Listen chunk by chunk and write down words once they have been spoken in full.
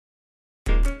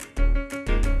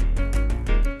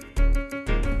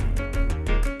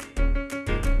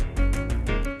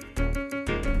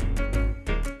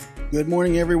Good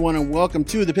morning, everyone, and welcome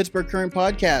to the Pittsburgh Current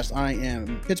Podcast. I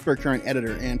am Pittsburgh Current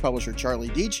editor and publisher Charlie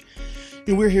Deitch.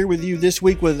 And we're here with you this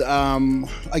week with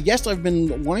a guest I've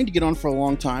been wanting to get on for a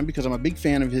long time because I'm a big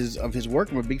fan of his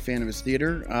work. I'm a big fan of his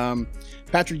theater.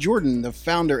 Patrick Jordan, the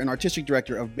founder and artistic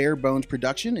director of Bare Bones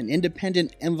Production, an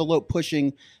independent,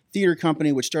 envelope-pushing theater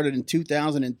company which started in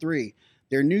 2003.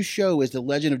 Their new show is The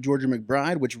Legend of Georgia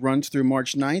McBride, which runs through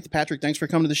March 9th. Patrick, thanks for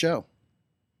coming to the show.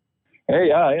 Hey,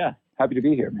 yeah. Happy to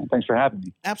be here, man. Thanks for having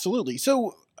me. Absolutely.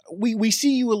 So we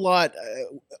see you a lot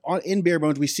in Bare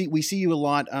Bones. We see you a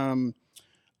lot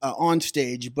on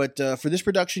stage, but for this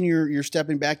production, you're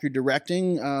stepping back. You're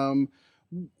directing.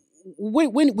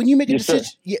 When you make a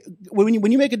decision,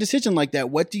 when you make a decision like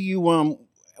that, what do you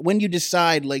when you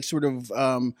decide like sort of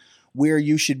where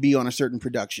you should be on a certain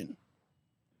production?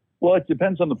 Well, it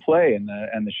depends on the play and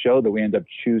the show that we end up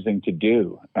choosing to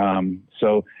do.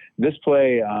 So this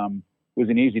play was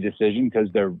an easy decision because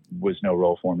there was no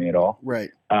role for me at all, right?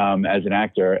 As an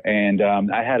actor, and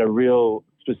I had a real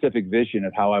specific vision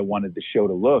of how I wanted the show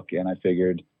to look, and I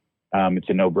figured it's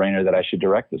a no-brainer that I should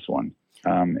direct this one.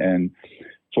 And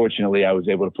fortunately, I was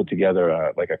able to put together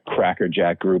a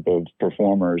crackerjack group of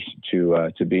performers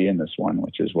to be in this one,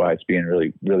 which is why it's being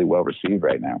really, really well received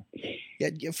right now.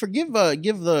 Yeah, give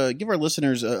our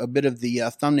listeners a bit of the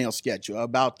thumbnail sketch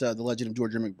about The Legend of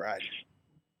Georgia McBride.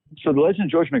 So The Legend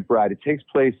of Georgia McBride, it takes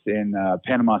place in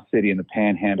Panama City in the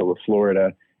panhandle of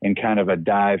Florida in kind of a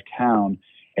dive town.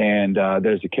 And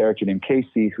there's a character named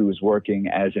Casey who is working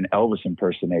as an Elvis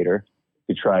impersonator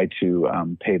to try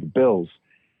to pay the bills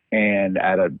and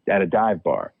at a dive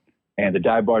bar. And the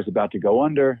dive bar is about to go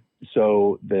under.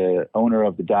 So the owner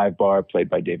of the dive bar, played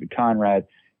by David Conrad,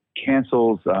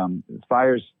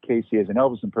 fires Casey as an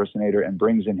Elvis impersonator and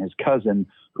brings in his cousin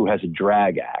who has a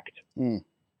drag act. Mm.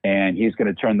 And he's going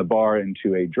to turn the bar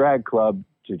into a drag club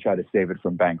to try to save it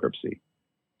from bankruptcy.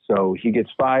 So he gets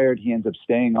fired. He ends up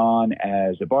staying on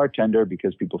as a bartender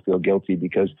because people feel guilty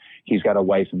because he's got a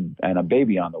wife and a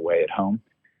baby on the way at home.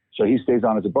 So he stays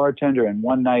on as a bartender. And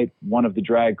one night, one of the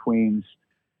drag queens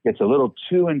gets a little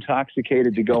too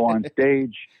intoxicated to go on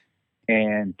stage.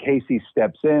 And Casey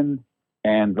steps in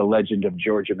and the Legend of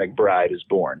Georgia McBride is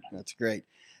born. That's great.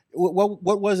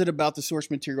 What was it about the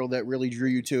source material that really drew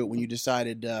you to it when you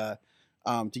decided to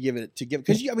give it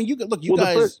because you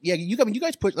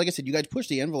guys push, like I said, you guys push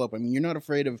the envelope. I mean, you're not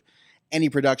afraid of any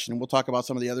production. We'll talk about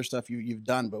some of the other stuff you've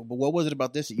done, but what was it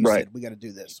about this that you said we got to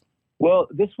do this? Well,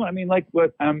 this one, I mean, like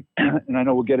what and I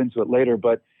know we'll get into it later,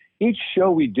 but each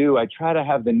show we do, I try to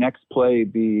have the next play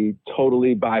be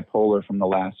totally bipolar from the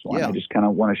last one. Yeah. I just kind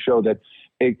of want to show that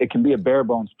it can be a bare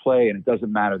bones play and it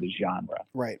doesn't matter the genre.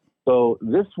 Right. So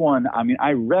this one, I mean,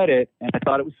 I read it and I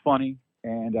thought it was funny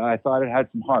and I thought it had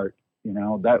some heart. You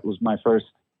know, that was my first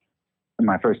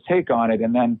take on it.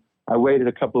 And then I waited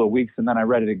a couple of weeks and then I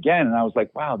read it again and I was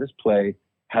like, wow, this play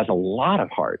has a lot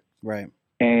of heart. Right.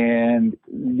 And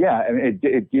yeah, I mean,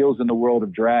 it deals in the world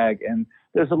of drag and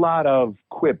there's a lot of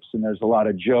quips and there's a lot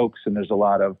of jokes and there's a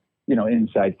lot of,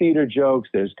 inside theater jokes.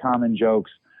 There's common jokes.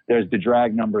 There's the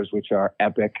drag numbers, which are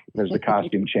epic. There's the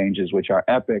costume changes, which are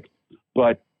epic.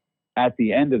 But at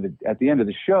the end of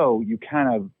the show, you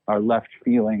kind of are left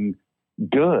feeling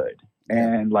good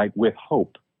and like with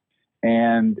hope.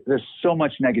 And there's so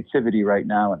much negativity right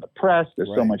now in the press.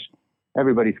 There's so much,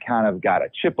 everybody's kind of got a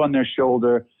chip on their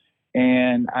shoulder.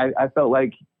 And I felt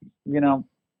like,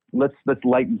 let's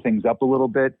lighten things up a little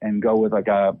bit and go with like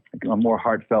a more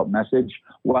heartfelt message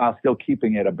while still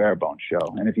keeping it a bare bones show.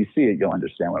 And if you see it, you'll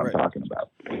understand what I'm talking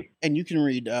about. And you can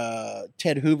read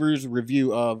Ted Hoover's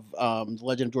review of The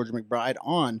Legend of Georgia McBride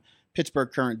on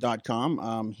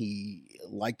PittsburghCurrent.com. He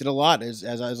liked it a lot, as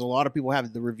a lot of people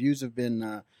have. The reviews have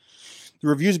been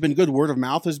good. Word of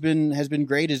mouth has been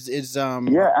great.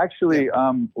 Actually,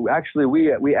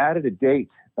 we added a date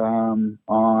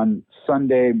on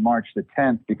Sunday, March the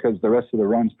 10th, because the rest of the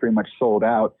run's pretty much sold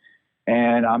out.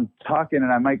 And I'm talking,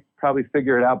 and I might probably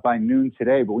figure it out by noon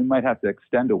today, but we might have to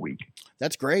extend a week.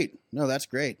 That's great. No, that's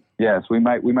great. Yes, we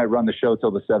might run the show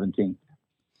till the 17th.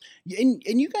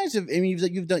 And you guys have,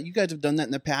 you guys have done that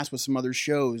in the past with some other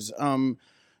shows. Kind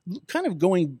of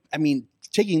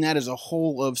taking that as a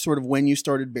whole of sort of when you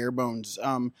started Bare Bones.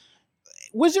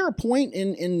 Was there a point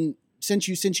in since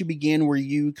you began where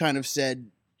you kind of said,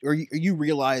 or you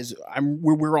realize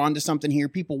we're on to something here?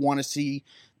 People want to see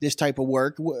this type of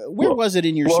work. Where was it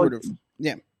in your sort of?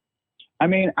 Yeah. I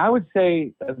mean, I would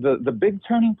say the big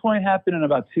turning point happened in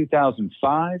about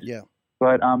 2005. Yeah.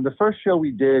 But the first show we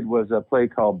did was a play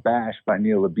called Bash by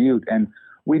Neil LaBute. And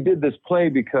we did this play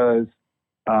because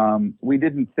we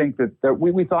didn't think that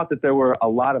we thought that there were a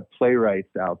lot of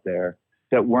playwrights out there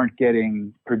that weren't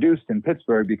getting produced in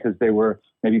Pittsburgh because they were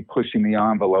maybe pushing the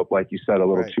envelope, like you said, a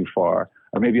little too far,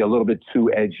 or maybe a little bit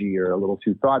too edgy or a little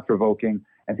too thought-provoking.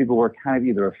 And people were kind of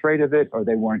either afraid of it or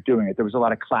they weren't doing it. There was a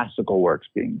lot of classical works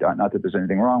being done. Not that there's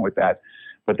anything wrong with that,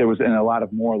 but there was a lot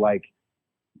of more like,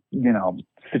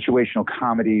 situational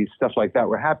comedies, stuff like that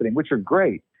were happening, which are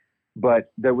great.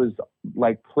 But there was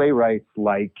like playwrights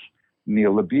like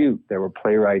Neil LaBute. There were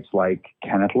playwrights like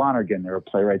Kenneth Lonergan. There were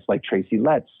playwrights like Tracy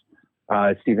Letts,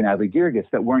 Stephen Adly Guirgis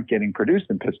that weren't getting produced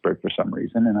in Pittsburgh for some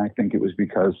reason. And I think it was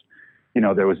because,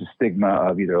 there was a stigma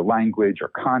of either language or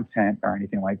content or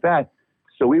anything like that.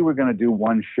 So we were going to do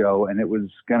one show and it was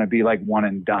going to be like one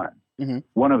and done. Mm-hmm.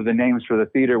 One of the names for the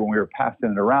theater when we were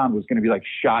passing it around was going to be like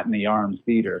Shot in the Arms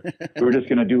Theater. We were just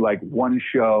going to do like one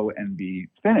show and be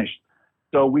finished.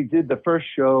 So we did the first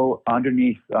show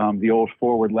underneath the old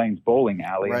Forward Lanes bowling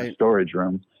alley in the storage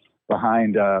room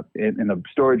behind in the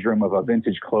storage room of a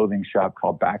vintage clothing shop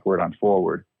called Backward on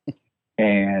Forward.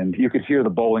 And you could hear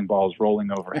the bowling balls rolling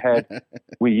overhead.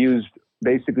 We used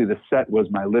basically the set was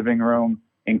my living room,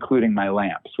 including my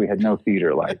lamps. We had no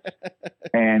theater lights.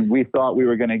 And we thought we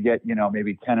were going to get,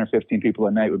 maybe 10 or 15 people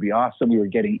a night would be awesome. We were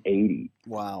getting 80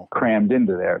 crammed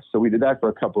into there. So we did that for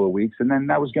a couple of weeks and then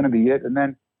that was going to be it. And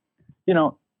then,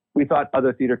 we thought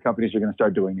other theater companies are going to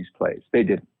start doing these plays. They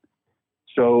didn't.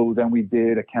 So then we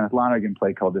did a Kenneth Lonergan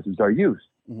play called This Is Our Youth.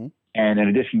 Mm-hmm. And in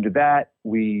addition to that,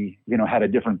 we, had a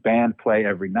different band play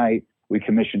every night. We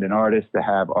commissioned an artist to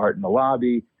have art in the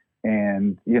lobby.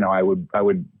 And, I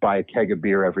would buy a keg of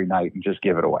beer every night and just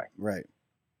give it away. Right.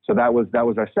 So that was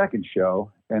our second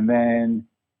show. And then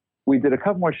we did a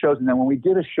couple more shows. And then when we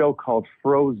did a show called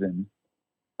Frozen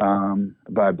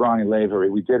by Bronnie Lavery,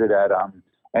 we did it at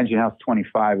Engine House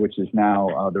 25, which is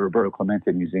now the Roberto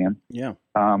Clemente Museum. Yeah.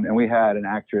 And we had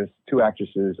two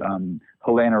actresses,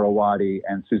 Helena Rawadi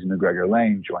and Susan McGregor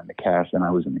Lane joined the cast, and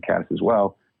I was in the cast as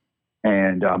well.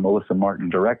 And Melissa Martin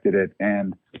directed it.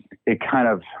 And it kind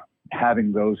of,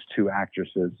 having those two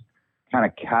actresses kind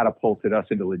of catapulted us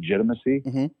into legitimacy.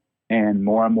 Mm-hmm. And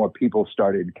more people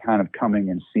started kind of coming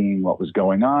and seeing what was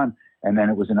going on. And then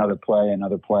it was another play. And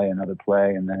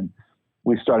then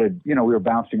we started, we were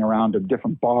bouncing around to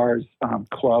different bars,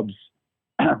 clubs.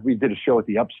 We did a show at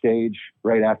the Upstage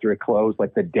right after it closed,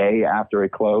 like the day after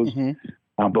it closed,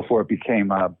 before it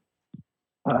became an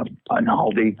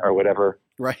Aldi or whatever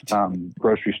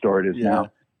grocery store it is now.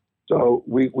 So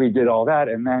we did all that.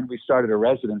 And then we started a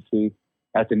residency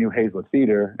at the New Hazlet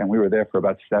Theater, and we were there for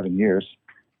about 7 years.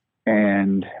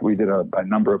 And we did a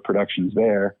number of productions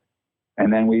there.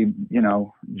 And then we,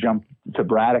 jumped to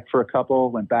Braddock for a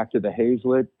couple, went back to the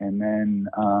Hazlet, and then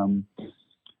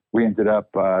we ended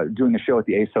up doing a show at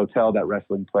the Ace Hotel, that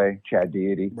wrestling play, Chad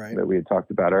Deity, that we had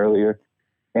talked about earlier.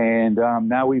 And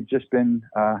now we've just been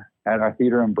at our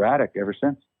theater in Braddock ever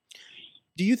since.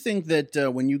 Do you think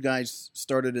that when you guys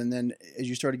started and then as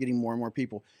you started getting more and more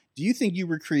people, do you think you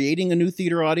were creating a new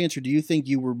theater audience, or do you think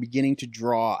you were beginning to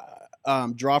draw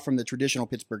from the traditional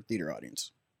Pittsburgh theater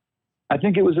audience? I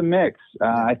think it was a mix.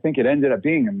 I think it ended up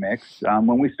being a mix.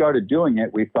 When we started doing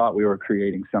it, we thought we were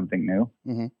creating something new.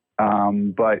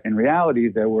 Mm-hmm. But in reality,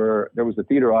 there was a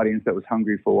theater audience that was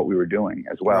hungry for what we were doing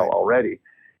as well already.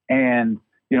 And,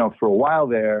 for a while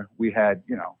there, we had,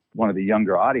 one of the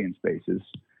younger audience bases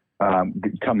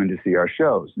coming to see our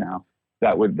shows. Now,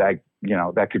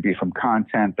 that could be from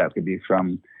content. That could be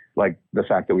from like the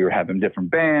fact that we were having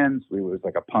different bands. It was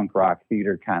like a punk rock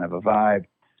theater kind of a vibe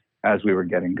as we were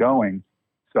getting going.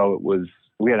 So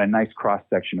we had a nice cross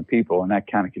section of people, and that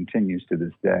kind of continues to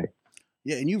this day.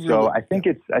 Yeah. And I think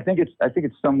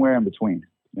it's somewhere in between.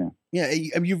 Yeah. Yeah.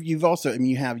 You've also,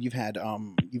 you've had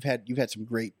some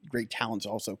great talents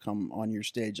also come on your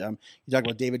stage. You talk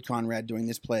about David Conrad doing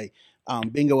this play.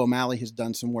 Bingo O'Malley has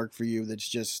done some work for you. That's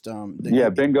just,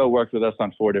 Bingo worked with us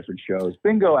on 4 different shows.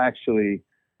 Bingo actually,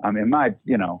 in my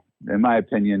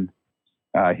opinion,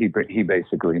 he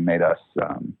basically made us,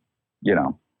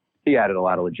 he added a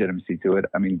lot of legitimacy to it.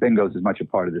 Bingo's as much a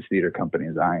part of this theater company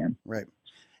as I am. Right.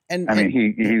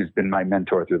 He's been my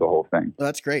mentor through the whole thing. Well,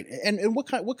 that's great. And in what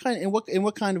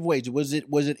kind of ways was it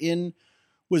in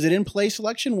play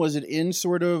selection? Was it in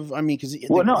sort of?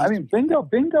 Bingo actually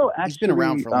he's been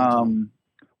around for a long time.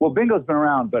 Well, Bingo's been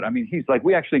around, but he's like,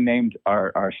 we actually named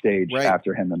our stage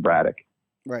after him in Braddock.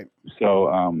 Right. So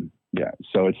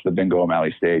so it's the Bingo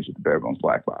O'Malley stage at the Bare Bones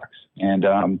Black Box, and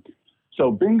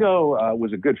so Bingo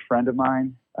was a good friend of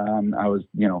mine. I was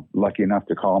lucky enough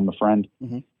to call him a friend.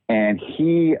 Mm-hmm. And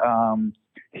he and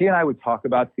I would talk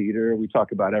about theater. We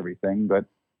talk about everything, but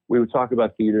we would talk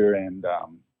about theater and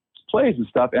plays and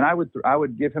stuff. And I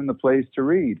would give him the plays to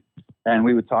read. and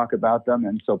we would talk about them.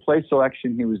 And so play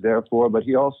selection he was there for, but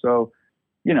he also,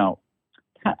 you know,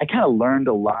 I kind of learned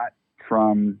a lot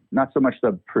from not so much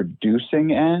the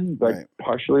producing end, but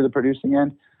partially the producing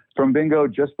end from Bingo,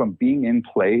 just from being in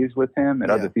plays with him at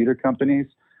other theater companies.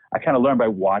 I kind of learned by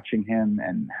watching him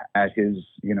and at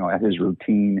his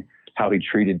routine, how he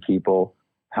treated people,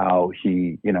 how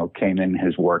he, you know, came in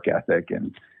his work ethic,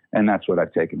 and that's what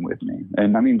I've taken with me.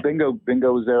 And I mean,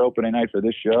 Bingo was there opening night for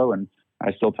this show, and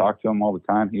I still talk to him all the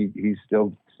time. He's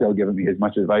still giving me as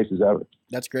much advice as ever.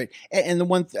 That's great. And the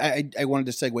one I wanted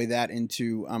to segue that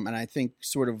into, and I think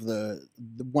sort of the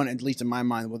one, at least in my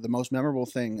mind, was the most memorable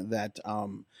thing that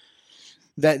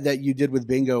that you did with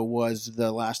Bingo was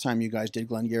the last time you guys did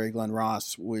Glengarry Glen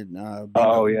Ross when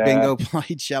Bingo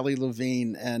played Shelley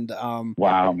Levine. And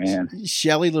wow, man,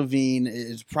 Shelley Levine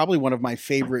is probably one of my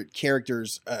favorite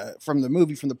characters from the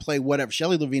movie, from the play, whatever.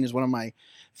 Shelley Levine is one of my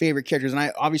favorite characters, and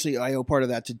I owe part of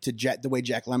that to the way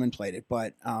Jack Lemmon played it.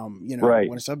 But you know,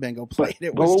 when I saw Bingo played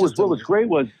it, what was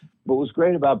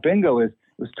great about Bingo is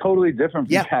it was totally different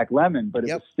from Jack Lemmon, but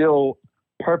it was still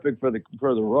perfect for the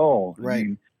role. Right. I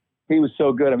mean, he was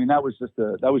so good. I mean, that was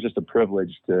just a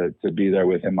privilege to be there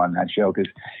with him on that show,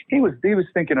 because he was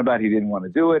thinking about, he didn't want to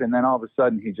do it, and then all of a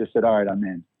sudden he just said, "All right, I'm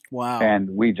in." Wow.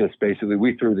 And we just basically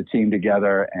threw the team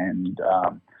together and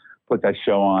put that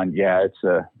show on. Yeah,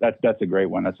 that's a great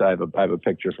one. I have a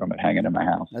picture from it hanging in my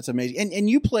house. That's amazing. And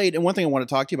you played, and one thing I want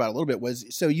to talk to you about a little bit was,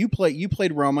 so you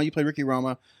played Roma, you played Ricky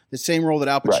Roma, the same role that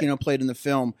Al Pacino played in the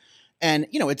film. And,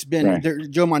 you know, it's been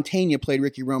Joe Mantegna played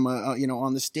Ricky Roma, you know,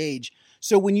 on the stage.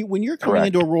 So when you're coming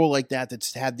into a role like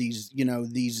that's had these, you know,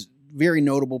 these very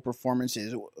notable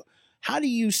performances, how do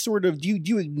you sort of, do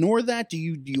you ignore that? Do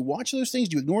you watch those things?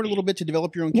 Do you ignore it a little bit to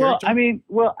develop your own character?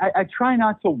 I try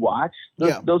not to watch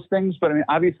those things, but I mean,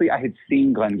 obviously I had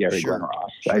seen Glengarry Glen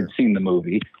Ross. I had seen the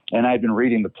movie, and I'd been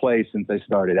reading the play since I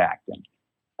started acting.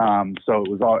 So it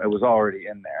was already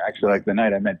in there. Actually, like the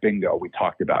night I met Bingo, we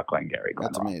talked about Glengarry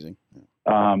Glen Ross. That's amazing.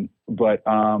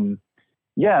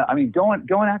 Yeah, I mean, going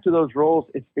after those roles,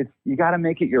 it's you got to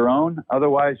make it your own.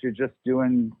 Otherwise, you're just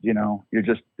doing, you know,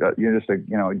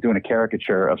 doing a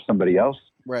caricature of somebody else.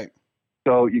 Right.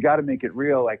 So you got to make it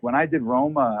real. Like when I did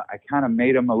Roma, I kind of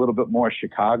made him a little bit more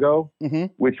Chicago,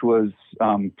 which was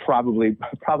probably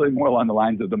more along the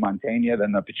lines of the Mantegna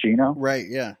than the Pacino. Right.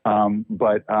 Yeah.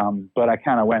 But I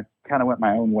kind of went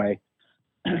my own way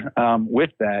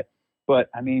with that. But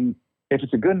I mean, if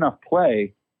it's a good enough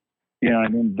play, you know what I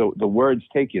mean? The words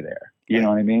take you there. You know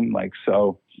what I mean? Like,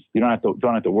 so you don't have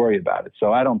to worry about it.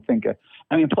 So I don't think,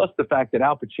 plus the fact that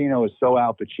Al Pacino is so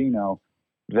Al Pacino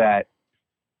that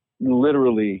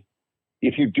literally,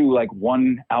 if you do like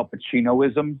one Al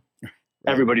Pacinoism,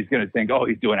 everybody's going to think, oh,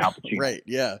 he's doing Al Pacino. Right.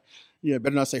 Yeah. Yeah.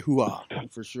 Better not say hoo-ah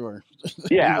for sure.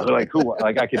 Yeah. Like who,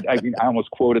 like I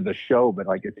almost quoted the show, but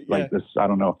like, it's like this, I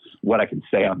don't know what I can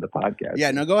say on the podcast.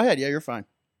 Yeah, no, go ahead. Yeah, you're fine.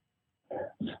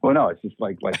 Well, no, it's just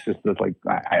anyway,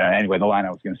 the line I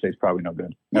was going to say is probably no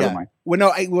good. Never mind. Well,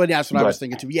 no, that's what I was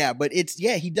thinking too. Yeah, but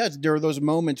he does. There are those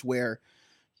moments where,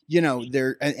 you know,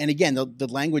 and again, the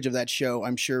language of that show,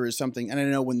 I'm sure, is something. And I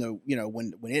know when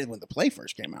the play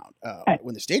first came out,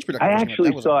 when the stage production, I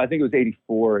think it was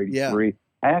 84, 83. Yeah.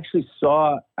 I actually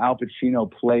saw Al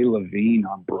Pacino play Levine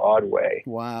on Broadway.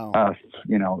 Wow. A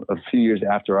few years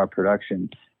after our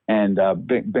production, and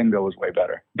Bingo was way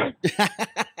better.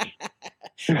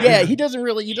 Yeah, he doesn't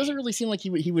really seem like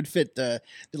he would fit the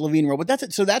Levine role, but that's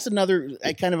it. So that's another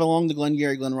kind of along the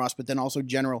Glengarry Glen Ross, but then also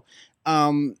general.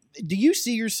 Do you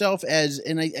see yourself as,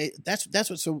 and that's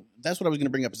what I was going to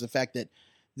bring up, is the fact that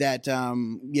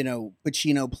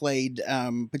Pacino played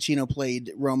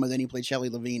Roma, then he played Shelley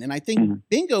Levine, and I think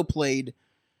Bingo played.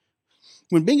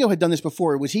 When Bingo had done this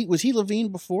before, was he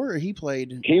Levine before, or he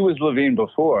played? He was Levine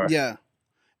before. Yeah.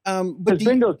 But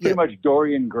Bingo's pretty much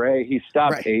Dorian Gray. He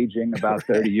stopped aging about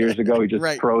 30 years ago. He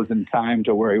just froze in time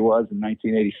to where he was in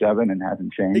 1987 and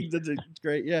hasn't changed. That's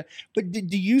great, yeah. But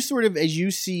do you sort of, as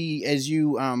you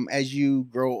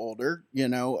grow older,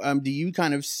 do you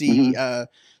kind of see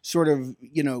sort of,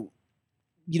 you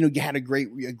had a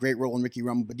great role in Ricky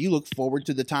Roma, but do you look forward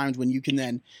to the times when you can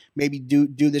then maybe do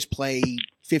this play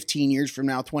 15 years from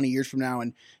now, 20 years from now,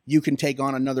 and you can take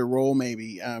on another role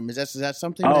maybe? Is that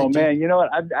something? Oh man, you know what?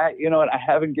 I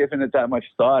haven't given it that much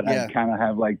thought. Yeah. I kind of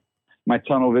have like my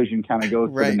tunnel vision kind of goes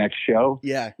to the next show.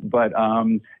 Yeah. But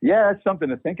that's something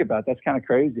to think about. That's kind of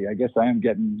crazy. I guess I'm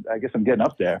getting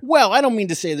up there. Well, I don't mean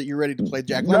to say that you're ready to play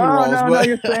Jack Lemmon roles. No,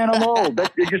 you're saying I'm old.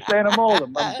 You're saying I'm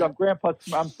old. I'm Grandpa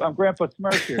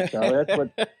Smurf here, so that's what.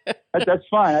 That's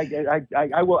fine.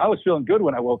 I was feeling good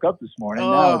when I woke up this morning.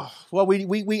 Oh, well,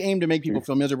 we aim to make people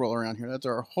feel miserable around here. That's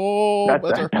our whole.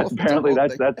 That's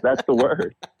the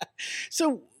word.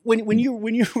 So when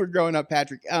you were growing up,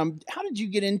 Patrick, how did you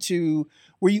get into?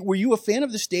 Were you a fan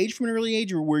of the stage from an early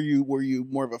age, or were you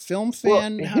more of a film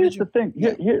fan? Well, here's the thing.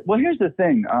 Here's the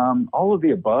thing. All of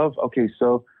the above. Okay,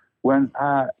 so when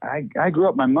I grew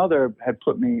up, my mother had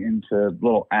put me into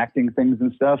little acting things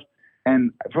and stuff.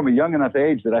 And from a young enough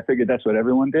age that I figured that's what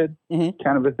everyone did,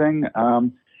 kind of a thing.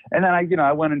 And then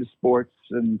I went into sports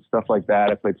and stuff like that.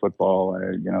 I played football,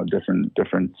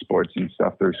 different sports and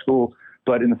stuff through school.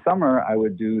 But in the summer, I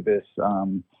would do this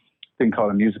thing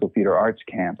called a musical theater arts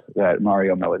camp that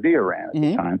Mario Melodia ran at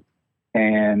the time.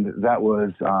 And that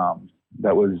was I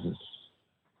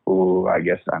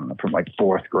guess, I don't know, from like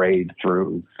 4th grade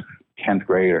through 10th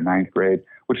grade or 9th grade,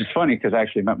 which is funny because I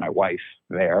actually met my wife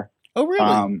there. Oh,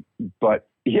 really? But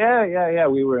yeah.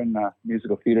 We were in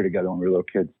musical theater together when we were little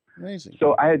kids. Amazing.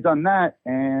 So I had done that,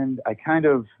 and I kind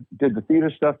of did the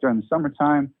theater stuff during the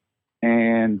summertime.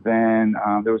 And then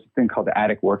there was a thing called the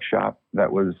Attic Workshop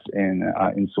that was in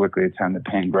Sewickley at the time that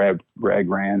Pam Gregg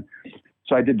ran.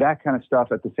 So I did that kind of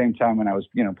stuff at the same time when I was,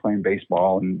 playing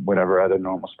baseball and whatever other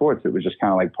normal sports. It was just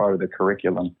kind of like part of the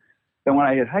curriculum. Then when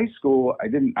I hit high school,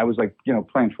 I was like,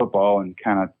 playing football and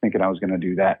kind of thinking I was going to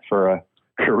do that for a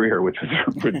career, which was a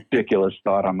ridiculous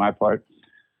thought on my part.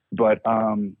 But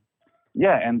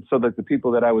and so that the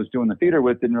people that I was doing the theater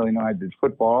with didn't really know I did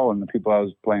football, and the people I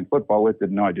was playing football with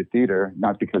didn't know I did theater,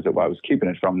 not because I was keeping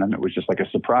it from them. It was just like a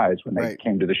surprise when they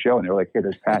came to the show and they were like, hey,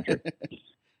 there's Patrick,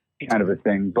 kind of a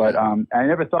thing. But I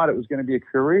never thought it was going to be a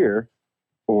career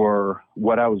or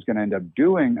what I was going to end up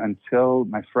doing until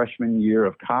my freshman year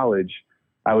of college.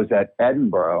 I was at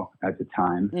Edinburgh at the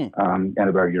time,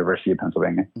 Edinburgh University of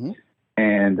Pennsylvania.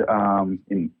 And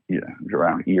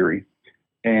around Erie.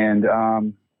 And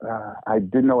I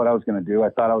didn't know what I was going to do. I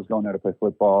thought I was going there to play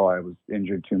football. I was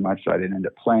injured too much, so I didn't end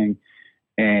up playing.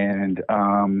 And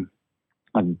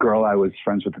a girl I was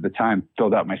friends with at the time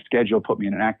filled out my schedule, put me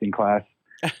in an acting class.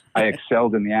 I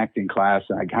excelled in the acting class,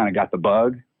 and I kind of got the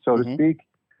bug, so to speak.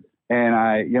 And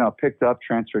I, picked up,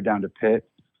 transferred down to Pitt,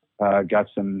 got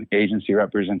some agency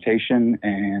representation,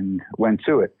 and went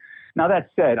to it. Now, that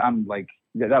said, I'm like,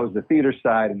 that was the theater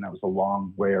side, and that was a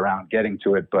long way around getting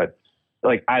to it. But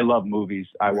like, I love movies.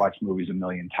 I watched movies a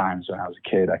million times when I was a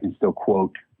kid. I can still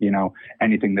quote,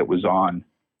 anything that was on,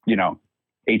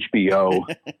 HBO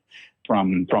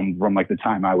from like the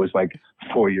time I was like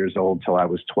 4 years old till I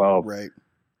was 12. Right.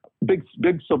 Big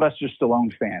Sylvester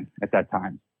Stallone fan at that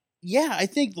time. Yeah, I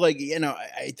think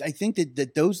I think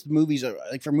that those movies are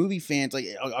like, for movie fans, like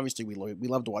obviously we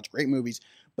love to watch great movies,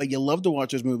 but you love to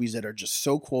watch those movies that are just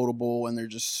so quotable and they're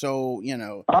just so,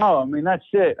 Oh, I mean, that's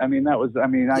it. I mean, I've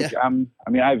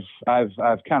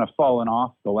kind of fallen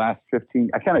off the last 15.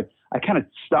 I kind of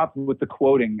stopped with the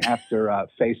quoting after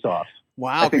Face Off.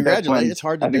 Wow, congratulations. It's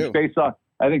hard to do.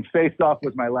 I think Face Off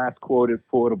was my last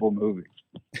quotable movie.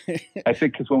 I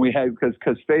think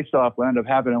because Face Off, what ended up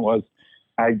happening was,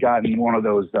 I'd gotten one of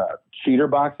those cheater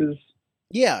boxes.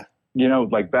 Yeah.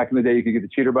 Like back in the day, you could get the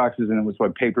cheater boxes, and it was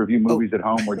what pay-per-view movies at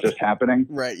home were just happening.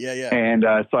 Right. Yeah. And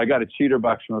so I got a cheater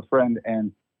box from a friend,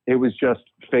 and it was just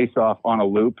Face Off on a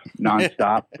loop,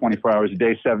 nonstop, 24 hours a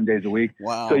day, 7 days a week.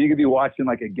 Wow. So you could be watching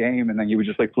like a game, and then you would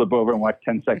just like flip over and watch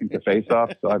 10 seconds of Face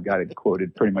Off. So I've got it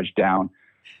quoted pretty much down.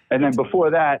 And then before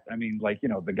that, I mean, like,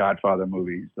 the Godfather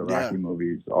movies, the Rocky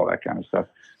movies, all that kind of stuff.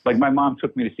 Like, my mom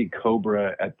took me to see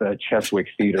Cobra at the Cheswick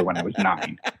Theater when I was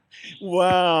 9.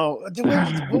 Wow.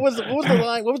 What was the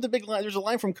line? What was the big line? There's a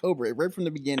line from Cobra right from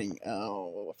the beginning.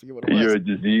 Oh, I forget what it was. You're a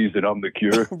disease and I'm the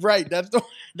cure. Right. That's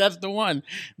the one.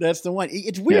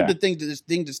 It's weird the thing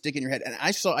to stick in your head. And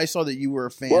I saw that you were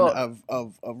a fan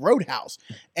of Roadhouse.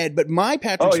 But my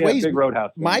Patrick Swayze, big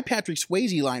Roadhouse. My Patrick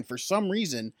Swayze line, for some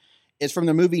reason, is from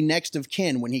the movie Next of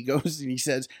Kin, when he goes and he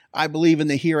says, I believe in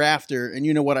the hereafter, and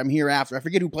you know what I'm here after. I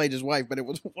forget who played his wife, but it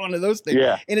was one of those things.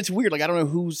 Yeah. And it's weird. Like, I don't know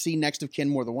who's seen Next of Kin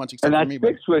more than once, except for me. And that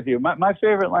sticks with you. My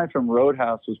favorite line from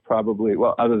Roadhouse was probably,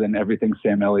 other than everything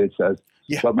Sam Elliott says,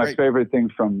 but my favorite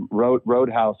thing from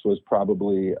Roadhouse was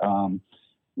probably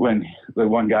when the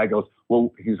one guy goes,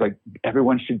 well, he's like,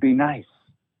 everyone should be nice.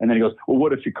 And then he goes, well,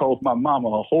 what if she calls my mama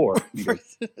a whore? He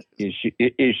goes, is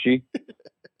she?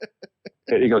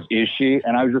 He goes, is she?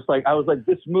 And I was like,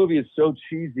 this movie is so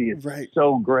cheesy. It's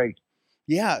so great.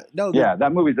 Yeah. No. Yeah.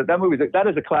 That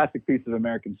is a classic piece of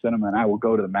American cinema, and I will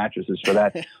go to the mattresses for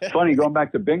that. Funny, going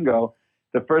back to Bingo,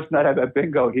 the first night I met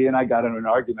Bingo, he and I got in an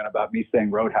argument about me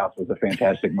saying Roadhouse was a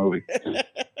fantastic movie.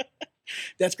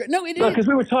 That's great. No, it is. Because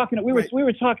we were talking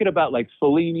about like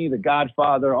Fellini, The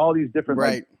Godfather, all these different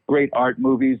like great art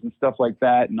movies and stuff like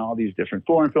that, and all these different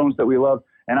foreign films that we love.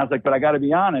 And I was like, but I got to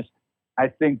be honest, I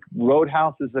think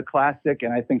Roadhouse is a classic,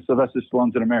 and I think Sylvester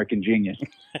Stallone's an American genius.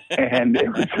 And it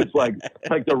was just like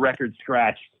the record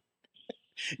scratched.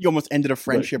 You almost ended a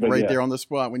friendship right there on the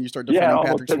spot when you start defending Patrick Swayze. Yeah,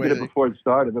 I almost ended it before it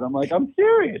started, but I'm like, I'm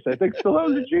serious. I think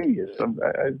Stallone's a genius.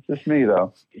 It's just me,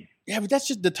 though. Yeah, but that's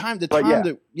just the time that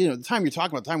the time you're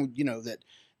talking about, the time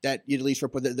that at least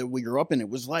that we grew up in, it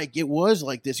was like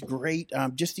this great,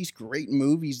 just these great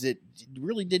movies that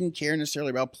really didn't care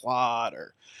necessarily about plot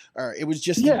or it was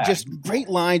just great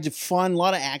lines of fun, a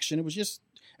lot of action. It was just,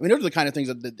 I mean, those are the kind of things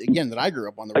that I grew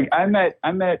up on. Like I met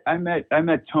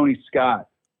Tony Scott,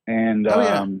 and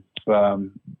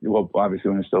well, obviously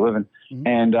when he's still living,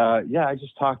 and I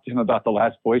just talked to him about The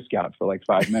Last Boy Scout for like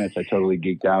 5 minutes. I totally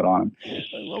geeked out on him. I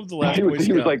love The Last Boy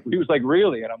Scout. He was like,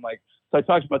 really? And I'm like, so I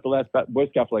talked about The Last Boy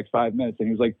Scout for like 5 minutes, and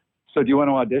he was like, so do you want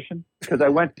to audition? Because I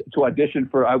went to audition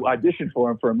for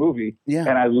him for a movie, and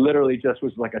I literally just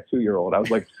was like a 2-year-old. I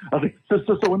was like, so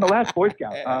when The Last Boy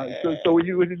Scout, so was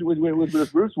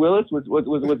Bruce Willis,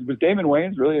 was Damon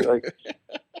Wayans really like?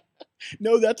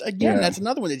 No, that's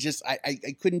another one that just I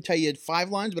couldn't tell you 5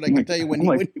 lines, but I can tell you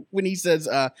when he says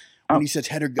Hedda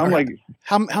Gabler, I'm like,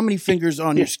 how many fingers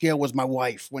on your scale was my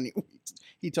wife when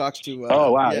he talks to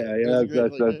oh wow that's a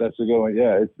good one.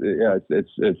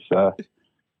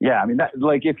 I mean that,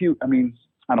 like, I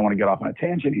don't want to get off on a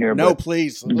tangent here. No, but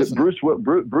please. Bruce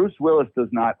Willis does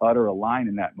not utter a line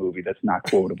in that movie that's not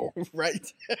quotable.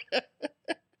 Right.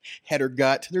 Head or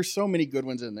gut. There's so many good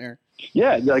ones in there.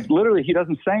 Yeah, like literally, he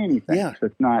doesn't say anything. Yeah,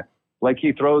 it's not like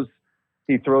he throws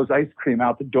ice cream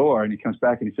out the door, and he comes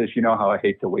back and he says, "You know how I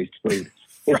hate to waste food."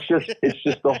 It's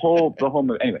just the whole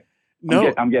movie. Anyway.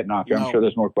 No, I'm getting off here. No. I'm sure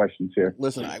there's more questions here.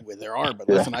 Listen, there are, but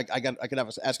listen, I could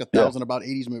ask 1,000 about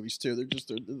 80s movies too. They're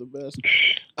the best.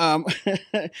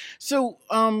 So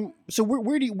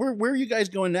where are you guys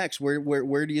going next?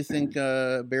 Where do you think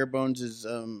Bare Bones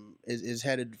is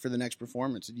headed for the next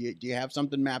performance? Do you have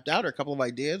something mapped out or a couple of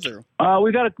ideas or?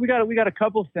 We got a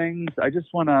couple things. I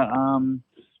just want to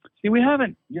see. We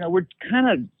haven't, we're kind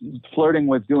of flirting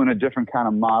with doing a different kind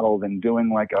of model than doing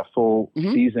like a full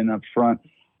season up front.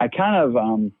 I kind of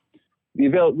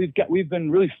we've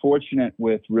been really fortunate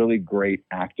with really great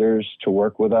actors to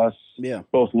work with us,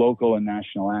 both local and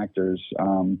national actors,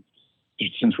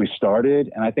 since we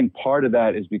started. And I think part of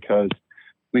that is because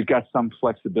we've got some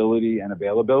flexibility and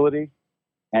availability.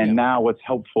 And now what's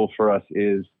helpful for us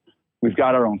is we've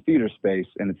got our own theater space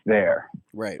and it's there.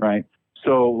 Right.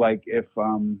 So like if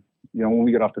when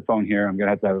we get off the phone here, I'm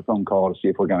gonna have a phone call to see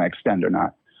if we're gonna extend or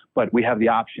not. But we have the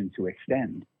option to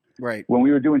extend. Right. When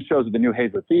we were doing shows at the New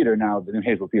Hazlet Theater, now the New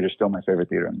Hazlet Theater is still my favorite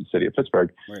theater in the city of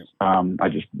Pittsburgh. Right. I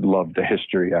just love the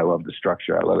history. I love the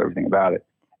structure. I love everything about it.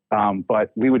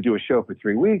 But we would do a show for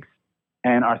 3 weeks,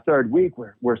 and our third week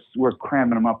we're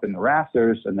cramming them up in the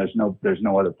rafters, and there's no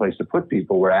other place to put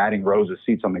people. We're adding rows of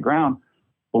seats on the ground,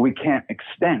 but we can't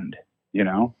extend,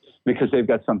 because they've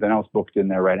got something else booked in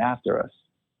there right after us.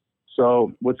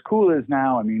 So what's cool is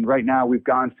now, right now we've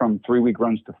gone from 3-week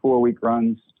runs to 4-week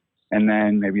runs. And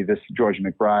then maybe this George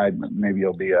McBride, maybe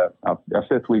it'll be a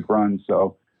 5th-week run.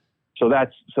 So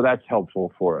that's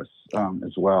helpful for us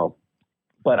as well.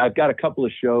 But I've got a couple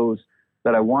of shows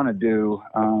that I want to do,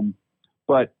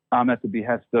 but I'm at the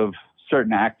behest of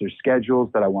certain actors' schedules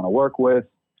that I want to work with.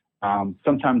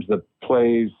 Sometimes the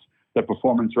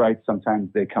performance rights,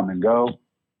 sometimes they come and go.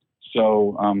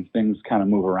 So things kind of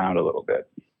move around a little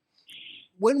bit.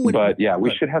 We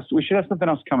should have something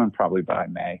else coming probably by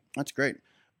May. That's great.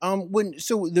 When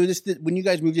you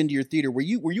guys moved into your theater, were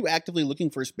you actively looking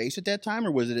for a space at that time,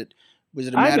 or was it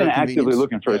a matter of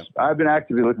convenience? I've been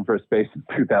actively looking for a space since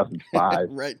 2005.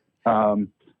 Right. But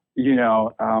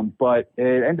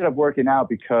it ended up working out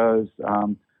because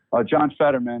John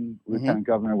Fetterman, Lieutenant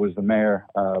Governor, was the mayor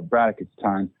of Braddock at the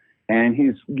time, and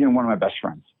he's one of my best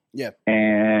friends. Yeah.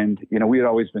 And we had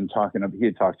always been talking. He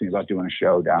had talked to me about doing a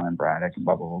show down in Braddock and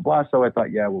blah blah blah blah. So I thought,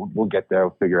 we'll get there.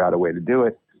 We'll figure out a way to do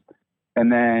it. And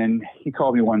then he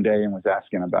called me one day and was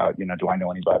asking about, do I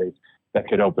know anybody that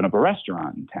could open up a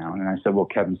restaurant in town? And I said, well,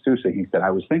 Kevin Sousa. He said,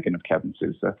 I was thinking of Kevin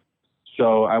Sousa.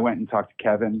 So I went and talked to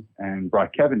Kevin and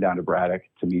brought Kevin down to Braddock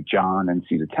to meet John and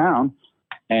see the town.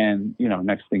 And,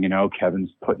 next thing you know,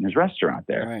 Kevin's putting his restaurant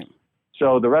there. Right.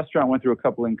 So the restaurant went through a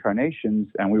couple incarnations,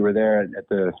 and we were there at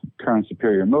the current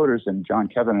Superior Motors, and John,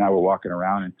 Kevin, and I were walking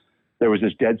around, and there was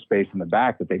this dead space in the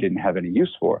back that they didn't have any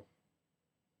use for.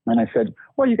 And I said,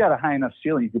 well, you got a high enough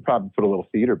ceiling, you could probably put a little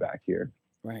theater back here.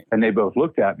 Right. And they both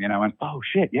looked at me, and I went, oh,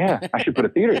 shit, yeah, I should put a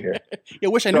theater here. I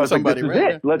wish I knew somebody,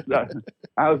 right?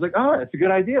 I was like, oh, that's a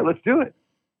good idea. Let's do it.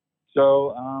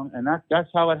 So, and that's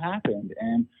how it happened.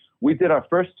 And we did our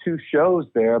first 2 shows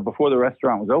there before the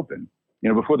restaurant was open,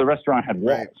 before the restaurant had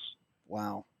walls.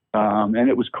 Wow. And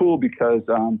it was cool because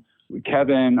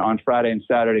Kevin on Friday and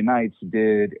Saturday nights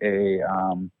did he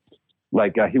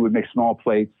would make small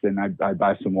plates, and I'd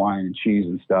buy some wine and cheese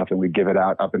and stuff, and we'd give it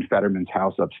out up in Fetterman's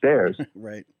house upstairs.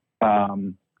 Right.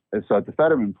 And so at the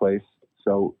Fetterman place,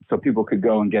 so people could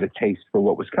go and get a taste for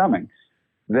what was coming.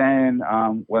 Then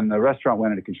when the restaurant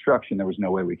went into construction, there was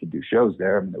no way we could do shows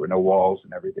there. I mean, there were no walls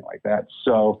and everything like that.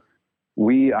 So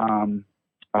we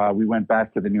went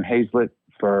back to the New Hazlet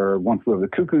for One Flew Over the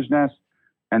Cuckoo's Nest,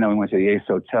 and then we went to the Ace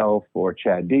Hotel for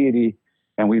Chad Deity.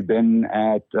 And we've been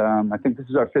at, I think this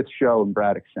is our 5th show in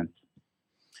Braddock since.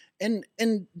 And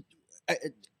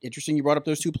interesting, you brought up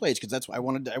those 2 plays, because that's what I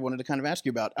wanted to kind of ask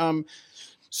you about.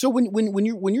 So when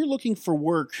you're looking for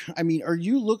work, I mean, are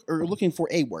you looking for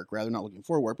a work rather, not looking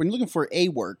for work? When you're looking for a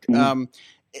work, Mm-hmm.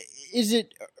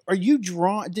 Are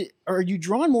you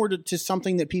drawn more to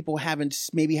something that people haven't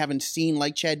seen,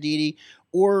 like Chad Deity,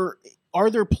 or are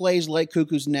there plays like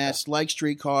Cuckoo's Nest, like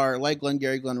Streetcar, like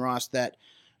Glengarry Glen Ross that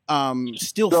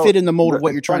still fit in the mold of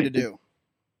what you're trying to do?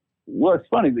 Well, it's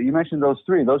funny that you mentioned those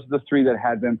 3. Those are the 3 that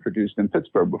had been produced in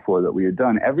Pittsburgh before that we had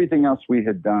done. Everything else we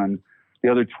had done, the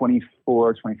other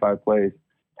 24, 25 plays,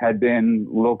 had been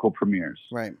local premieres.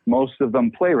 Right. Most of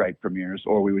them playwright premieres,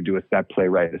 or we would do that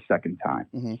playwright a second time.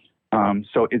 Mm-hmm.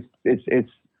 So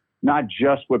it's not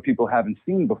just what people haven't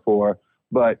seen before,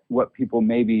 but what people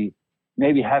maybe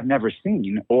have never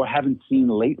seen or haven't seen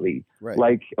lately. Right.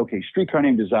 Like, okay, Streetcar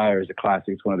Named Desire is a classic.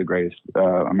 It's one of the greatest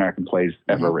American plays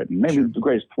ever Mm-hmm. written. Maybe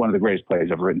one of the greatest plays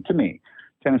ever written to me.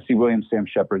 Tennessee Williams, Sam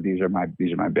Shepard. These are my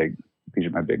big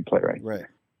playwrights. Right.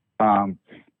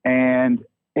 And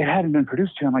it hadn't been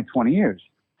produced here in like 20 years.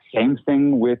 Same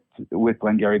thing with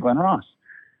Glengarry Glen Ross.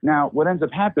 Now, what ends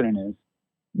up happening is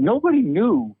nobody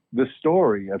knew the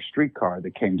story of Streetcar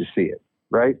that came to see it,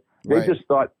 right? They just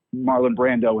thought Marlon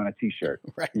Brando in a T-shirt.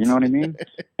 Right. You know what I mean?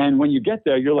 And when you get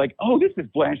there, you're like, oh, this is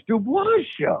Blanche Dubois'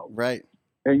 show. Right.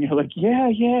 And you're like, yeah,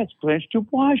 it's Blanche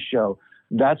Dubois' show.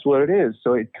 That's what it is.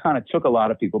 So it kind of took a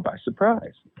lot of people by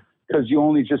surprise because you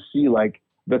only just see like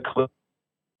the clip.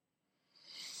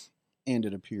 And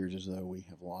it appears as though we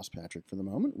have lost Patrick for the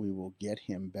moment. We will get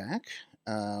him back.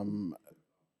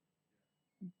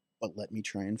 But let me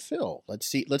try and fill. Let's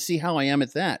see how I am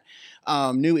at that.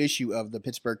 New issue of the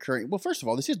Pittsburgh Current. Well, first of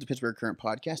all, this is the Pittsburgh Current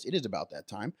podcast. It is about that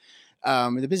time.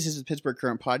 This is the Pittsburgh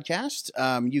Current podcast.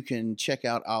 You can check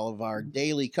out all of our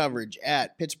daily coverage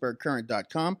at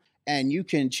pittsburghcurrent.com. And you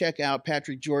can check out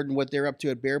Patrick Jordan, what they're up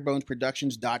to at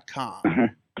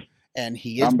barebonesproductions.com. And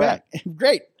he is back.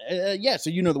 Great. Yeah, so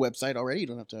you know the website already. You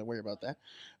don't have to worry about that.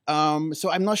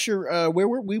 So I'm not sure where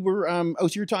we were. So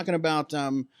you're talking about...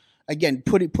 again,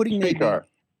 putting Streetcar.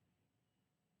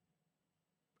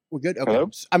 We're good. Okay. Hello?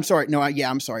 I'm sorry. No,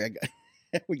 I'm sorry.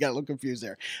 We got a little confused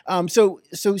there. So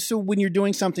when you're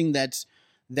doing something that's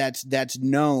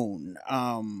known,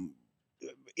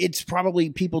 it's probably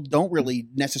people don't really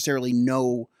necessarily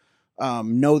know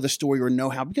the story or know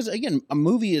how, because again, a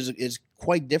movie is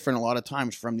quite different a lot of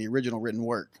times from the original written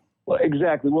work. Well,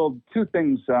 exactly. Well, 2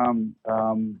 things.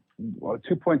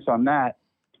 2 points on that.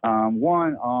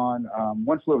 One on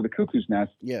One Flew Over the Cuckoo's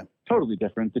Nest. Yeah. Totally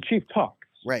different. The chief talks.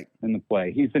 Right. In the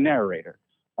play. He's the narrator.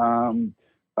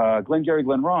 Glengarry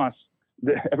Glen Ross,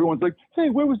 everyone's like, hey,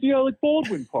 where was the Alec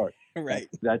Baldwin part? Right.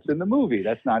 That's in the movie.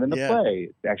 That's not in the play.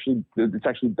 It's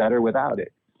actually better without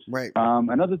it. Right.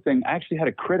 Another thing, I actually had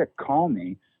a critic call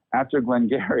me after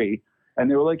Glengarry, and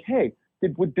they were like, hey,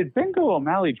 did Bingo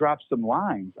O'Malley drop some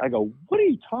lines? I go, what are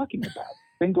you talking about?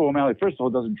 Bingo O'Malley, first of all,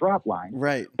 doesn't drop lines.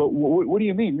 Right. But what do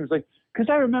you mean? He was like, because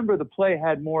I remember the play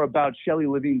had more about Shelley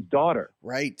Levine's daughter.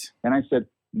 Right. And I said,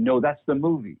 no, that's the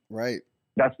movie. Right.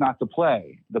 That's not the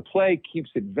play. The play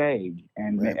keeps it vague,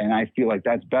 and I feel like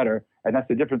that's better, and that's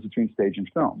the difference between stage and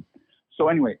film. So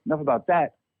anyway, enough about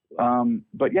that.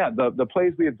 But yeah, the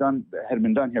plays we have done that had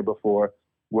been done here before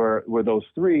were those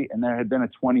 3, and there had been a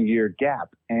 20-year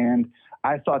gap. And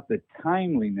I thought the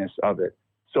timeliness of it.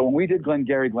 So when we did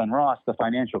Glengarry Glen Ross, the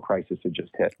financial crisis had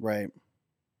just hit. Right.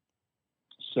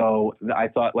 So I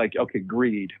thought, like, okay,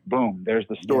 Greed, boom, there's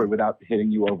the story without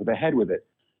hitting you over the head with it.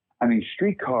 I mean,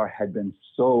 Streetcar had been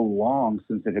so long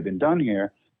since it had been done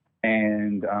here.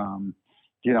 And,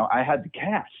 I had the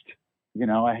cast.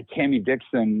 I had Tammy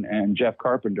Dixon and Jeff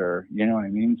Carpenter, you know what I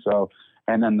mean? So,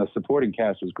 and then the supporting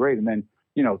cast was great. And then,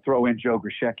 throw in Joe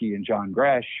Grishecki and John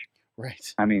Gresh.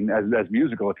 Right. I mean, as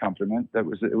musical accompaniment, it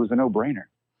was a no-brainer.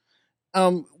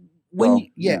 Go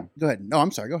ahead. No,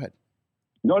 I'm sorry. Go ahead.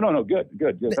 No. Good.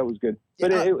 That was good.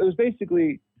 But it was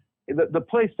basically, the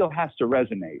play still has to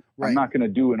resonate. Right. I'm not going to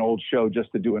do an old show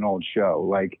just to do an old show.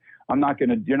 Like you're not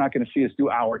going to see us do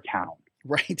Our Town.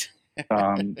 Right.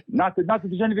 Not that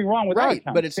there's anything wrong with right, Our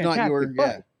Town. but it's not your,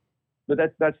 play. But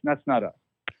that's not us.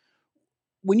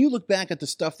 When you look back at the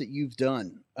stuff that you've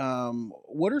done,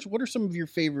 what are some of your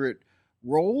favorite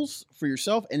roles for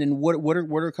yourself, and then what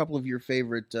are a couple of your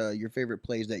favorite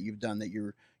plays that you've done that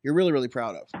you're really, really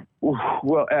proud of?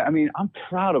 Well, I mean, I'm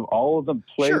proud of all of the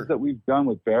plays that we've done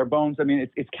with Bare Bones. I mean,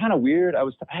 it's kind of weird. I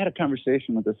had a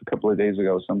conversation with this a couple of days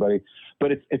ago with somebody,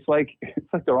 but it's like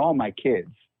they're all my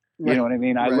kids. You know what I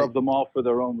mean? I love them all for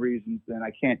their own reasons, and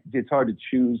it's hard to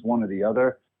choose one or the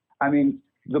other. I mean,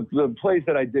 the plays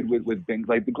that I did with Bing,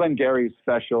 like the Glengarry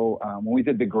special, when we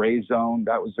did the Gray Zone,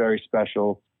 that was very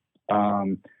special.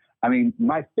 I mean,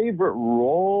 my favorite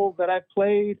role that I've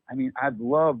played, I mean, I've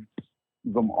loved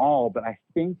them all, but I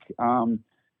think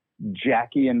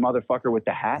Jackie and Motherfucker with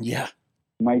the Hat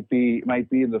might be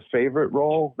the favorite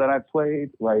role that I've played.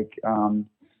 Like,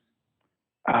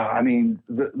 I mean,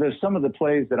 there's some of the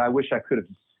plays that I wish I could have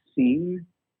seen.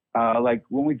 Like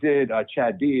when we did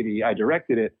Chad Deity, I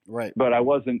directed it, but I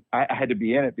had to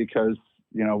be in it because,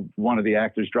 you know, one of the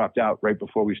actors dropped out right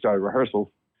before we started rehearsals.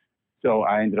 So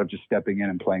I ended up just stepping in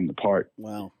and playing the part.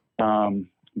 Wow. Yeah,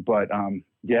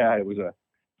 it was a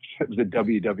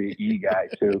WWE guy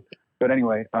too. But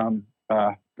anyway,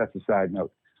 that's a side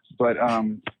note. But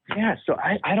yeah, so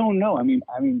I don't know. I mean,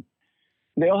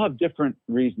 they all have different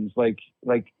reasons. Like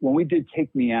when we did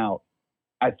Take Me Out,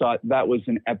 I thought that was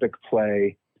an epic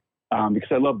play because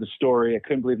I loved the story. I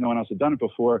couldn't believe no one else had done it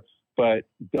before. But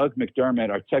Doug McDermott,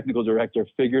 our technical director,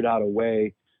 figured out a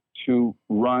way to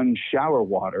run shower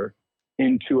water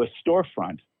into a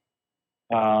storefront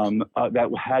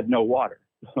that had no water.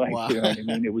 Like, wow. You know what I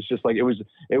mean? It was just like, it was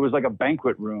like a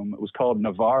banquet room. It was called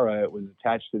Navara. It was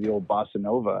attached to the old Bossa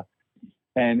Nova,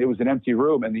 and it was an empty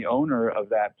room. And the owner of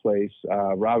that place,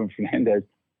 Robin Fernandez,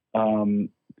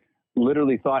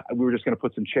 literally thought we were just going to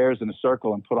put some chairs in a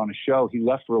circle and put on a show. He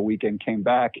left for a weekend, came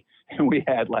back, and we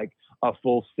had like a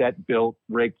full set built,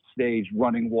 raked stage,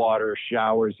 running water,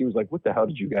 showers. He was like, "What the hell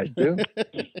did you guys do?"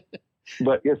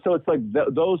 But yeah, so it's like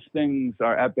those things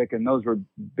are epic, and those were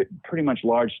pretty much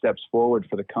large steps forward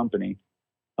for the company.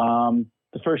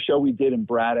 The first show we did in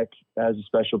Braddock as a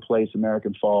special place,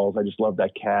 American Falls, I just loved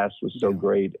that cast. It was so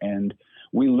great. And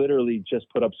we literally just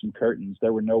put up some curtains.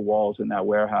 There were no walls in that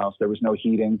warehouse. There was no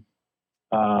heating.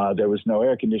 There was no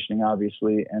air conditioning,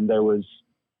 obviously. And there was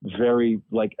very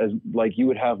like you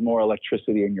would have more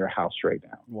electricity in your house right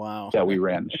now. Wow. That we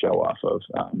ran the show off of.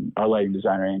 Our lighting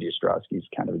designer, Andy Ostrowski, is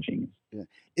kind of a genius. Yeah.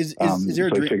 Is there a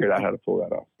dream? We figured out how to pull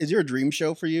that off. Is there a dream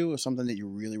show for you, or something that you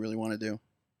really, really want to do?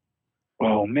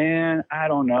 Oh man, I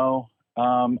don't know.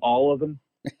 All of them.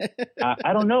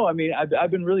 I don't know. I mean,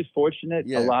 I've been really fortunate.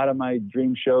 Yeah. A lot of my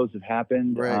dream shows have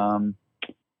happened. Right.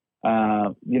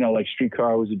 You know, like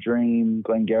Streetcar was a dream.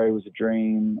 Glengarry was a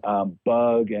dream.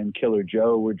 Bug and Killer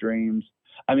Joe were dreams.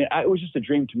 I mean, it was just a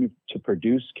dream to me to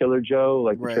produce Killer Joe,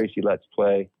 like the Tracy Letts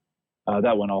play.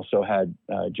 That one also had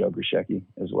Joe Grishecki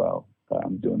as well,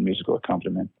 doing musical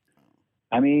accompaniment.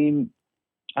 I mean,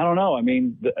 I don't know. I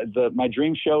mean, my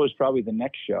dream show is probably the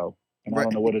next show, and I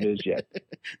don't know what it is yet.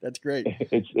 That's great.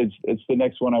 It's the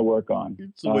next one I work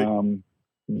on.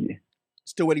 Yeah.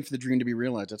 Still waiting for the dream to be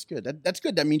realized. That's good. That's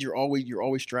good. That means you're always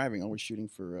striving, always shooting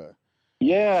for.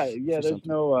 Yeah. There's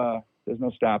no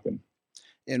stopping.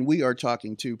 And we are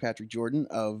talking to Patrick Jordan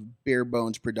of Bare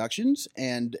Bones Productions,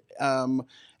 and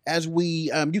as we,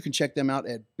 you can check them out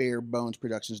at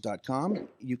barebonesproductions.com.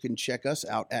 You can check us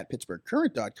out at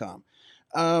pittsburghcurrent.com.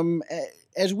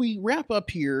 As we wrap up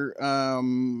here,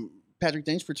 Patrick,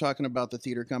 thanks for talking about the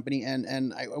theater company,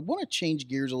 and I want to change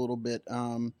gears a little bit.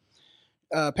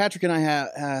 Patrick and I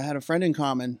had a friend in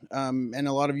common, and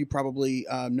a lot of you probably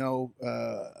know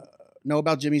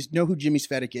about know who Jimmy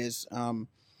Svedek is.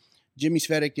 Jimmy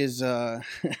Svedek is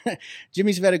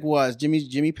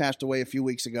Jimmy passed away a few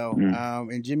weeks ago, and I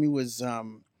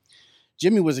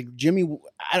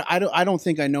don't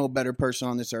think I know a better person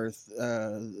on this earth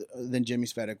than Jimmy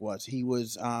Svedek was. He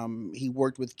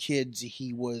worked with kids.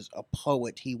 He was a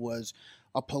poet. He was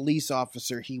a police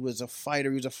officer. He was a fighter.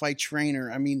 He was a fight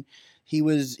trainer. I mean,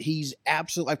 he's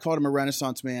absolutely, I've called him a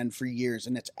Renaissance man for years,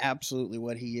 and that's absolutely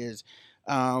what he is.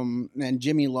 And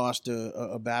Jimmy lost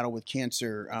a battle with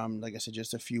cancer, like I said,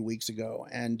 just a few weeks ago.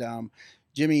 And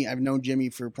Jimmy, I've known Jimmy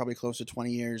for probably close to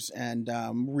 20 years, and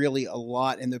really a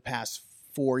lot in the past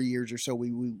 4 years or so.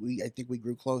 I think we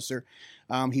grew closer.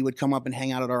 He would come up and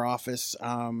hang out at our office.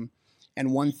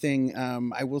 And one thing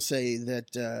I will say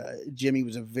that Jimmy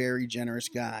was a very generous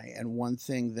guy. And one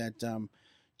thing that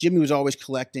Jimmy was always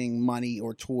collecting money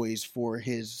or toys for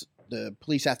the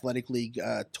Police Athletic League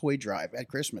toy drive at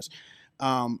Christmas.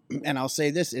 And I'll say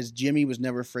this is Jimmy was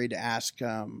never afraid to ask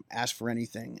for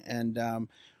anything. And,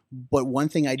 but one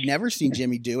thing I'd never seen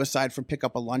Jimmy do, aside from pick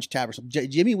up a lunch tab or something,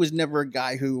 Jimmy was never a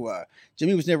guy who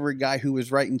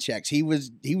was writing checks. He was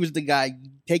the guy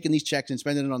taking these checks and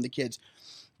spending it on the kids.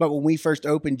 But when we first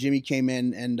opened, Jimmy came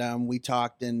in and we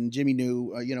talked, and Jimmy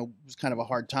knew, it was kind of a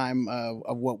hard time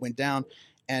of what went down.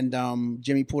 And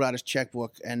Jimmy pulled out his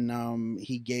checkbook and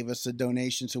he gave us a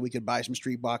donation so we could buy some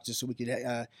street boxes so we could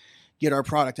get our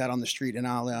product out on the street. And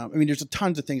there's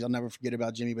tons of things I'll never forget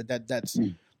about Jimmy, but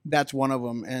that's one of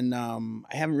them. And I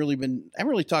haven't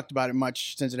really talked about it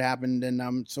much since it happened.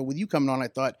 And so with you coming on, I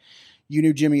thought you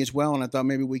knew Jimmy as well, and I thought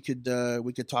maybe we could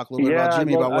talk a little bit about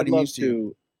Jimmy, about what he means to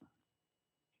you.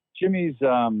 Jimmy's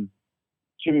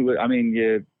Jimmy was, I made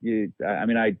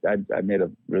a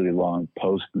really long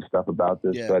post and stuff about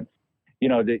this, but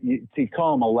to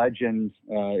call him a legend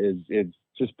is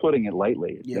just putting it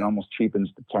lightly. It almost cheapens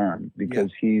the term,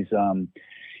 because he was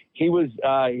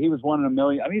 1 in a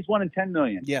million. I mean, he's 1 in 10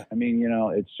 million. Yeah. I mean,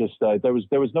 it's just, there was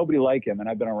nobody like him, and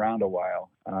I've been around a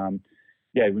while. When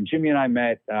Jimmy and I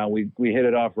met, we hit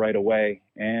it off right away.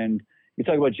 And you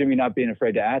talk about Jimmy not being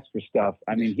afraid to ask for stuff.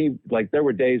 I mean, there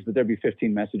were days that there'd be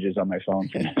 15 messages on my phone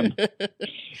from him.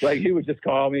 He would just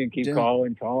call me and keep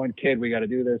calling, kid, we got to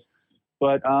do this.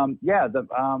 But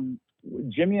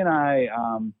Jimmy and I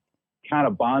kind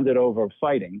of bonded over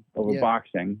fighting, over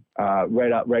boxing,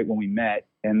 right when we met.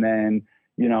 And then,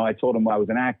 I told him I was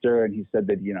an actor, and he said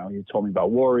that, he told me about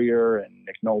Warrior and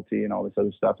Nick Nolte and all this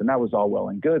other stuff. And that was all well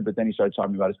and good. But then he started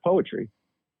talking about his poetry.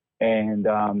 And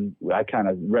I kind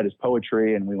of read his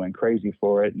poetry, and we went crazy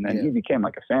for it. And then he became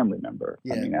like a family member.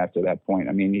 Yeah. I mean, after that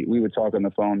point, we would talk on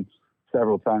the phone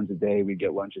several times a day. We'd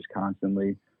get lunches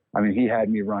constantly. I mean, he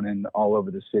had me running all over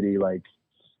the city. Like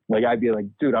I'd be like,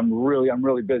 dude, I'm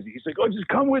really busy. He's like, oh, just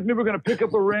come with me. We're going to pick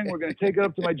up a ring. We're going to take it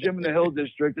up to my gym in the Hill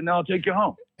District, and then I'll take you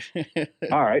home.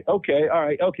 All right.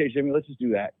 Okay, Jimmy, let's just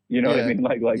do that. You know what I mean?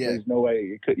 There's no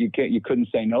way you couldn't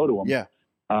say no to him. Yeah.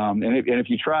 And if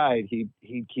you tried, he'd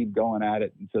keep going at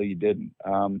it until you didn't.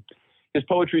 His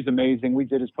poetry is amazing. We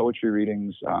did his poetry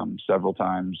readings several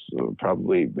times,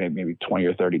 probably maybe 20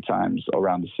 or 30 times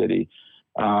around the city.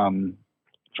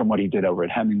 From what he did over at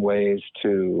Hemingway's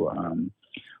to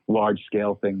large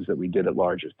scale things that we did at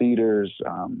larger theaters.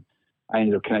 I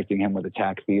ended up connecting him with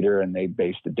Attack Theater, and they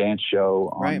based a dance show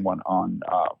on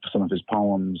some of his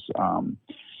poems.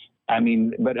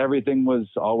 But everything was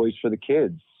always for the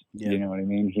kids. Yeah. You know what I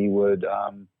mean? He would,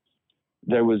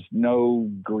 there was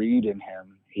no greed in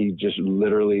him. He just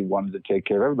literally wanted to take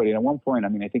care of everybody. And at one point, I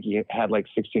think he had like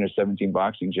 16 or 17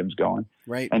 boxing gyms going.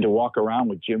 Right. And to walk around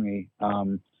with Jimmy,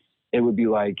 it would be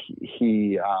like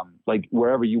he,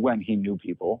 wherever you went, he knew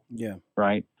people. Yeah.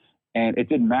 Right. And it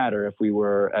didn't matter if we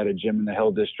were at a gym in the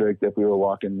Hill District, if we were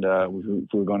walking,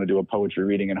 if we were going to do a poetry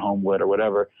reading in Homewood or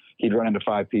whatever. He'd run into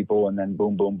 5 people, and then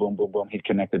boom, boom, boom, boom, boom. He'd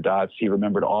connect the dots. He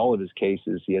remembered all of his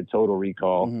cases. He had total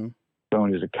recall. Mm-hmm. So when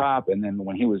he was a cop, and then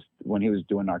when he was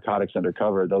doing narcotics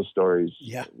undercover, those stories.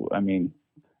 Yeah.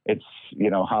 It's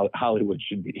Hollywood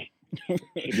should be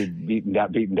beating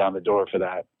down the door for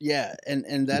that. Yeah,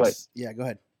 and that's go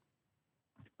ahead.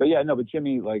 But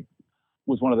Jimmy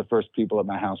was one of the first people at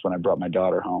my house when I brought my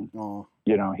daughter home. Oh.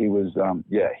 He was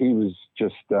he was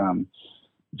just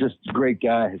a great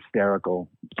guy, hysterical,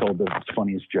 told the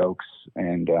funniest jokes,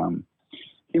 and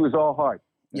he was all heart.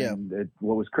 Yeah. And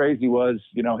what was crazy was,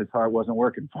 his heart wasn't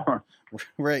working for him.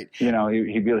 Right.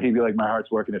 He'd be like, my heart's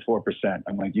working at 4%.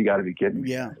 I'm like, you got to be kidding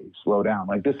me. Yeah. Slow down.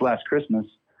 Like this last Christmas,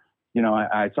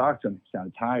 I talked to him. He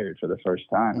sounded tired for the first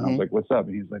time. And I was like, what's up?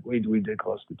 And he's like, we did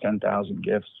close to 10,000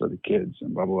 gifts for the kids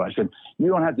and blah, blah, blah. I said, you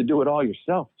don't have to do it all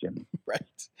yourself, Jimmy. Right.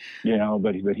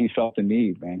 But he felt the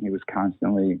need, man. He was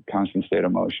constant state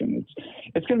of motion.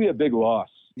 It's going to be a big loss.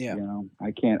 Yeah.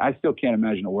 I still can't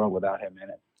imagine a world without him in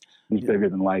it. He's bigger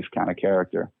than life kind of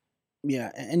character.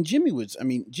 Yeah. And Jimmy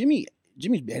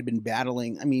had been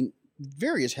battling,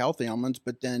 various health ailments,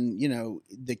 but then,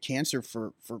 the cancer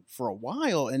for a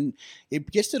while, and it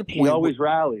gets to the point. He always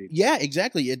rallied. Yeah,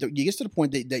 exactly. It gets to the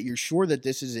point that you're sure that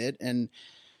this is it. And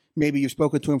maybe you've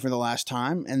spoken to him for the last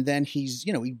time, and then he's,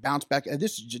 he bounced back.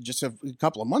 This is just a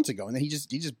couple of months ago. And then he just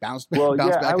bounced back in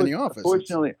the office.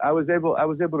 Fortunately, I was able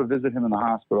to visit him in the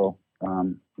hospital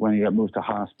when he got moved to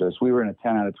hospice. We were in a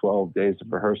 10 out of 12 days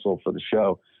of rehearsal for the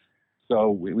show.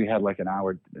 So we had like an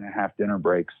hour and a half dinner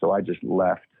break. So I just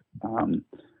left and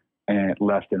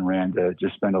ran to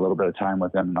just spend a little bit of time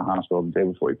with him in the hospital the day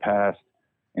before he passed.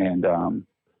 And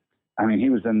he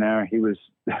was in there. He was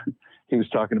he was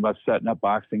talking about setting up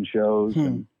boxing shows,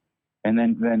 and And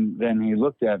then he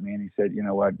looked at me and he said, you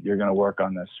know what, you're going to work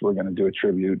on this. We're going to do a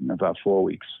tribute in about 4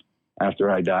 weeks.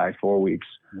 After I die, 4 weeks,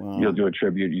 Wow. You'll do a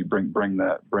tribute. You bring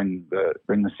the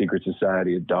Secret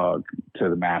Society of Dog to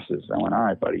the masses. I went, all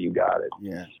right, buddy, you got it.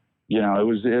 Yeah. You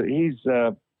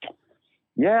know,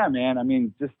 yeah, man. I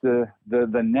mean, just the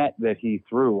net that he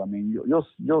threw. I mean,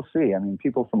 you'll see. I mean,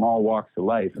 people from all walks of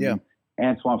life. I mean,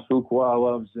 Antoine Fuqua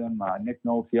loves him. Nick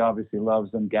Nolte obviously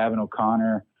loves him. Gavin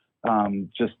O'Connor.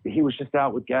 He was just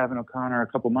out with Gavin O'Connor a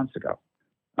couple months ago.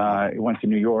 He went to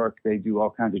New York. They do all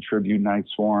kinds of tribute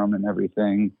nights for him and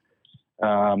everything.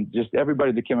 Just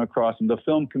everybody that came across him. The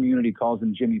film community calls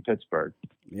him Jimmy Pittsburgh.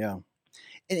 Yeah.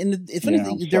 And the funny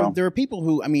thing, there are people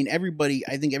who, I mean,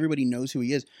 I think everybody knows who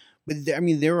he is, but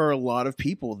there are a lot of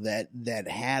people that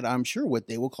had, I'm sure, what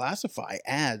they will classify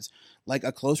as like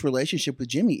a close relationship with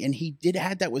Jimmy. And he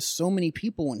had that with so many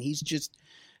people, and he's just,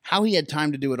 how he had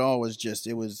time to do it all was just,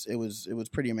 it was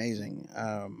pretty amazing.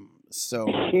 So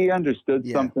he understood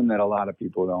something that a lot of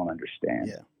people don't understand.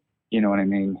 Yeah. You know what I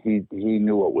mean? He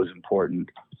knew what was important,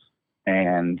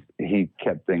 and he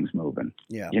kept things moving.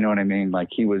 Yeah. You know what I mean? Like,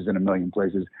 he was in a million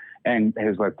places, and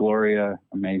his wife Gloria,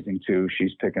 amazing too.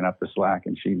 She's picking up the slack,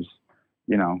 and she's,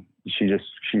 you know, she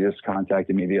just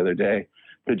contacted me the other day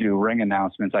to do ring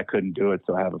announcements. I couldn't do it,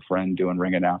 so I have a friend doing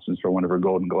ring announcements for one of her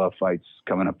Golden Glove fights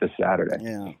coming up this Saturday.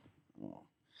 Yeah.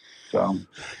 So.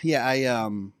 Yeah,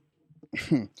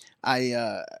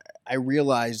 I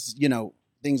realized, you know,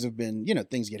 things have been, you know,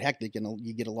 things get hectic and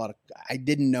you get a lot of, I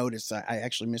didn't notice, I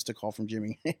actually missed a call from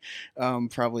Jimmy,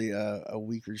 probably a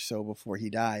week or so before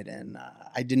he died. And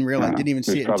I didn't realize, didn't even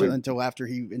see it until after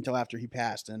he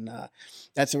passed. And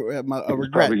that's a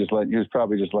regret. He was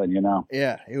probably just letting you know.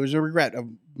 Yeah. It was a regret of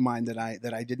mine that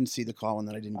I didn't see the call and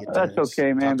that I didn't get to. That's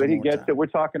okay, man. But he gets it. We're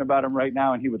talking about him right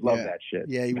now, and he would love that shit.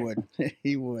 Yeah, he would.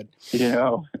 He would. You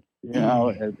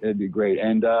know, it'd be great.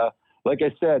 And, like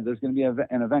I said, there's going to be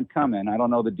an event coming. I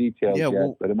don't know the details yet,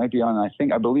 but it might be on,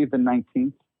 I believe the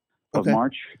 19th of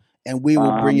March. And we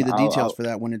will bring you the details for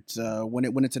that when it's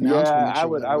announced. Yeah, I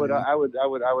would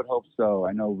hope so.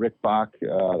 I know Rick Bach,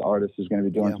 the artist, is going to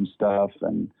be doing some stuff,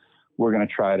 and we're going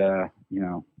to try to,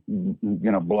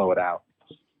 blow it out.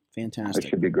 Fantastic. It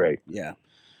should be great. Yeah.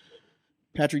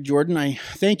 Patrick Jordan, I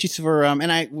thank you for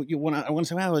and I want to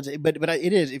say, well, but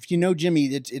it is, if you know Jimmy,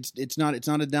 it's not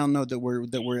a down note that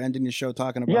we're ending the show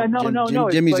talking about. Yeah, no.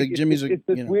 Jimmy's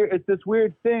it's this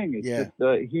weird thing. It's just,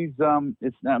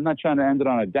 I'm not trying to end it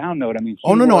on a down note. I mean,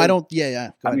 I don't.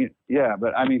 Yeah. I mean,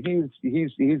 but I mean,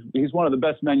 he's one of the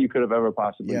best men you could have ever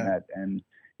possibly met, and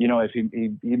you know, if he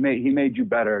made you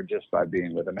better just by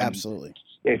being with him. And absolutely.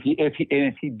 If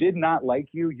he did not like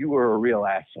you, you were a real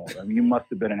asshole. I mean, you must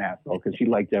have been an asshole because he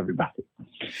liked everybody.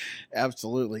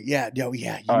 Absolutely. Yeah. You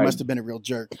must have been a real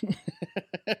jerk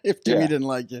if Jimmy didn't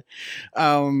like you.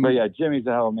 But yeah, Jimmy's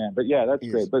a hell of a man. But yeah, that's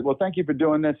great. But well, thank you for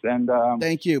doing this. And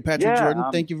thank you, Patrick Jordan.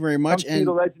 Thank you very much. Come see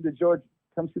the Legend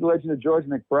of George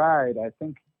McBride. I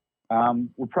think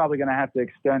we're probably going to have to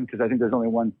extend because I think there's only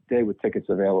one day with tickets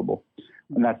available.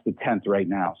 And that's the 10th right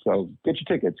now. So get your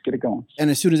tickets, get it going. And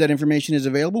as soon as that information is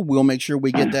available, we'll make sure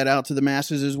we get that out to the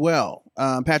masses as well.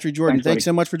 Patrick Jordan, thanks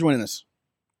so much for joining us.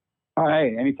 All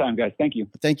right. Anytime, guys. Thank you.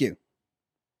 Thank you.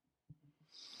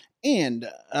 And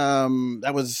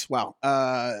that was, wow.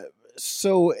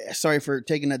 So sorry for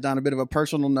taking that down a bit of a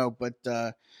personal note, but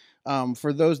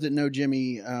for those that know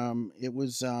Jimmy, it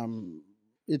was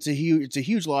it's a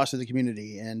huge loss to the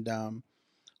community. And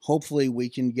hopefully we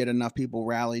can get enough people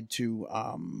rallied to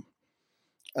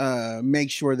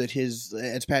make sure that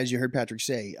as Pat, as you heard Patrick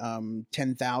say,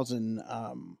 10,000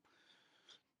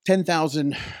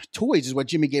 toys is what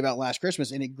Jimmy gave out last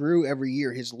Christmas, and it grew every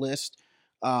year. His list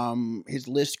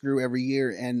grew every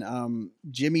year, and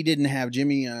Jimmy didn't have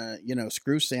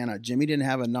screw Santa. Jimmy didn't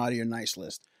have a naughty or nice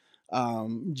list.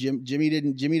 Jimmy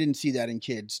didn't see that in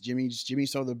kids. Jimmy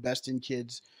saw the best in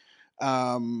kids.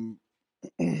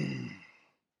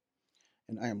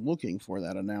 And I am looking for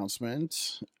that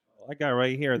announcement. I got it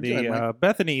right here.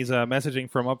 Bethany's messaging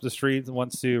from up the street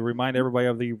wants to remind everybody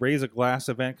of the Raise a Glass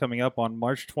event coming up on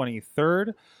March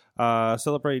 23rd.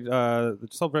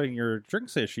 Celebrating your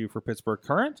drinks issue for Pittsburgh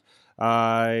Current.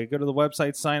 Go to the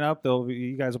website, sign up.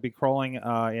 You guys will be crawling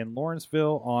in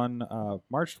Lawrenceville on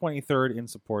March 23rd in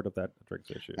support of that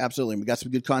drinks issue. Absolutely. We got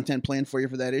some good content planned for you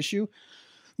for that issue.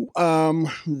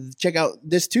 Check out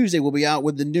this Tuesday. We'll be out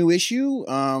with the new issue.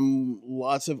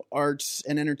 Lots of arts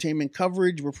and entertainment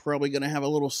coverage. We're probably going to have a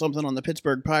little something on the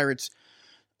Pittsburgh Pirates.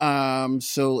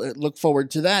 So look forward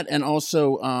to that. And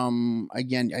also,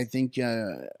 again, I think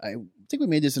we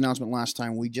made this announcement last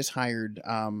time. We just hired,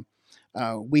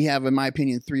 We have, in my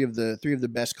opinion, three of the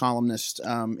best columnists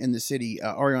in the city: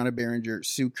 Ariana Behringer,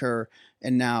 Sue Kerr,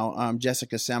 and now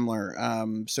Jessica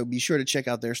Semler. So be sure to check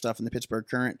out their stuff in the Pittsburgh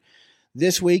Current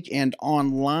this week and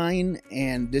online.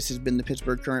 And this has been the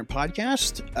Pittsburgh Current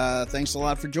podcast. Thanks a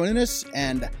lot for joining us,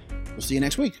 and we'll see you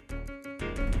next week.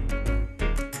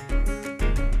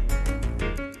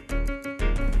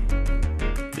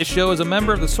 This show is a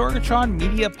member of the Sorgatron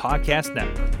Media Podcast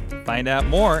Network. Find out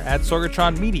more at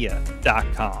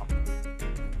sorgatronmedia.com.